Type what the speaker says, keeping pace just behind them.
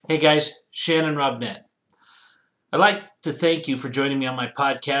Hey guys, Shannon Robnett. I'd like to thank you for joining me on my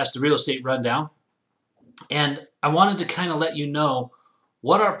podcast, The Real Estate Rundown. And I wanted to kind of let you know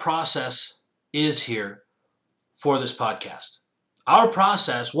what our process is here for this podcast. Our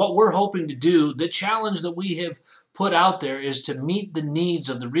process, what we're hoping to do, the challenge that we have put out there is to meet the needs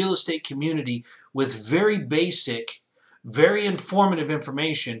of the real estate community with very basic, very informative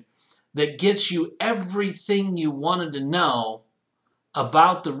information that gets you everything you wanted to know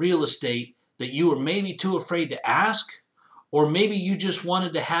about the real estate that you were maybe too afraid to ask, or maybe you just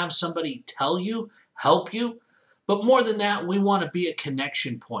wanted to have somebody tell you, help you. But more than that, we want to be a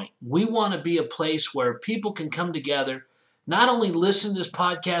connection point. We want to be a place where people can come together, not only listen to this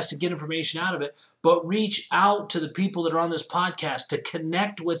podcast and get information out of it, but reach out to the people that are on this podcast to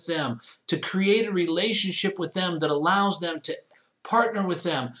connect with them, to create a relationship with them that allows them to partner with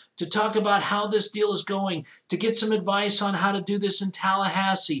them, to talk about how this deal is going, to get some advice on how to do this in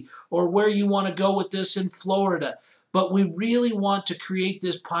Tallahassee or where you want to go with this in Florida. But we really want to create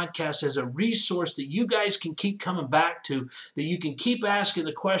this podcast as a resource that you guys can keep coming back to, that you can keep asking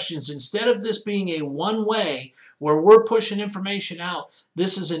the questions. Instead of this being a one-way where we're pushing information out,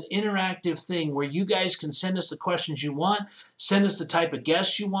 this is an interactive thing where you guys can send us the questions you want, send us the type of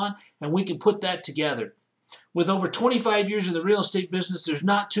guests you want, and we can put that together. With over 25 years in the real estate business, there's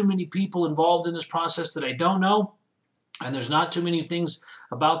not too many people involved in this process that I don't know, and there's not too many things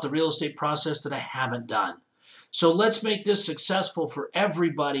about the real estate process that I haven't done. So let's make this successful for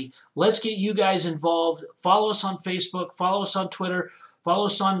everybody. Let's get you guys involved. Follow us on Facebook, follow us on Twitter, follow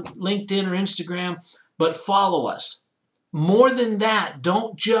us on LinkedIn or Instagram, but follow us. More than that,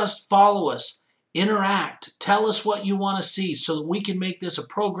 don't just follow us. Interact. Tell us what you want to see so that we can make this a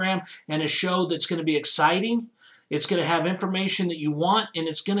program and a show that's going to be exciting. It's going to have information that you want, and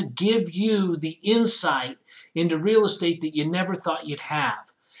it's going to give you the insight into real estate that you never thought you'd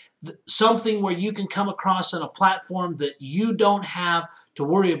have. Something where you can come across on a platform that you don't have to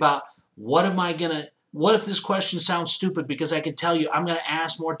worry about, what if this question sounds stupid? Because I can tell you I'm going to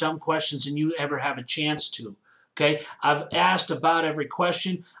ask more dumb questions than you ever have a chance to. Okay, I've asked about every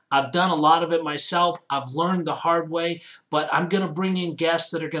question. I've done a lot of it myself. I've learned the hard way, but I'm going to bring in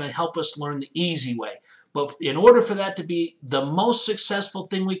guests that are going to help us learn the easy way. But in order for that to be the most successful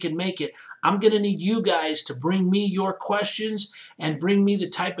thing we can make it, I'm going to need you guys to bring me your questions and bring me the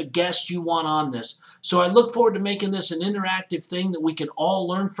type of guests you want on this. So I look forward to making this an interactive thing that we can all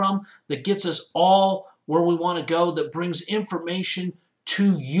learn from, that gets us all where we want to go, that brings information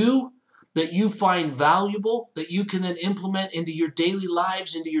to you that you find valuable, that you can then implement into your daily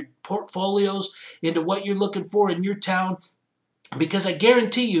lives, into your portfolios, into what you're looking for in your town. Because I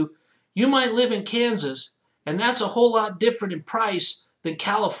guarantee you, you might live in Kansas, and that's a whole lot different in price than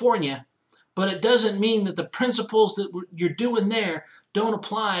California, but it doesn't mean that the principles that you're doing there don't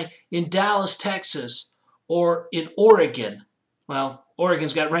apply in Dallas, Texas, or in Oregon. Well,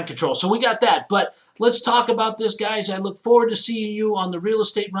 Oregon's got rent control, so we got that. But let's talk about this, guys. I look forward to seeing you on the Real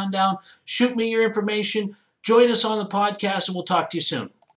Estate Rundown. Shoot me your information. Join us on the podcast, and we'll talk to you soon.